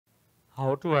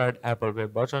How to add Apple Pay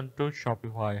button to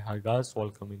Shopify. Hi guys,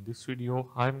 welcome. In this video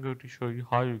I'm going to show you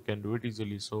how you can do it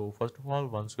easily. So first of all,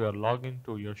 once you are logged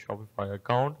into your Shopify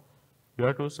account, you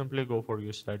have to simply go for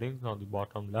your settings on the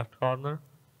bottom left corner,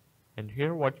 and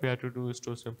here what you have to do is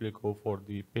to simply go for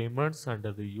the payments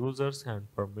under the users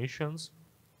and permissions.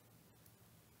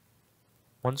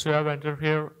 Once you have entered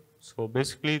here, so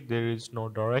basically there is no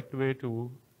direct way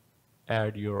to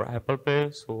add your Apple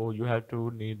Pay, so you have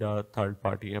to need a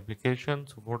third-party application.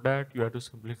 So for that you have to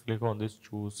simply click on this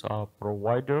choose a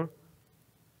provider,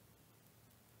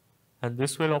 and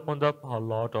this will open up a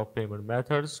lot of payment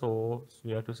methods. So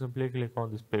you have to simply click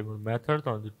on this payment method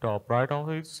on the top right of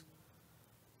it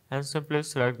and simply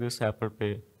select this Apple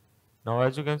Pay. Now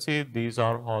as you can see, these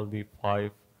are all the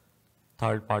 5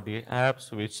 third-party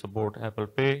apps which support Apple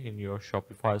Pay in your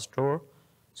Shopify store.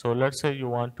 So let's say you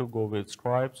want to go with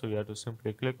Stripe, so you have to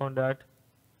simply click on that,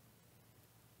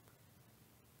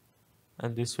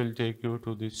 and this will take you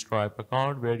to the Stripe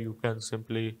account where you can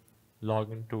simply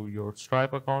log into your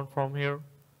Stripe account from here.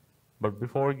 But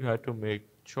before, you have to make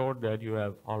sure that you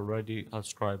have already a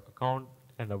Stripe account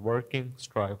and a working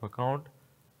Stripe account.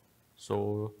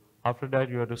 So after that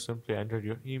you have to simply enter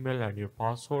your email and your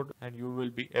password, and you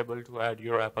will be able to add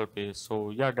your Apple Pay.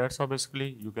 So yeah, that's how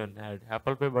basically you can add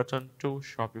Apple Pay button to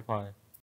Shopify.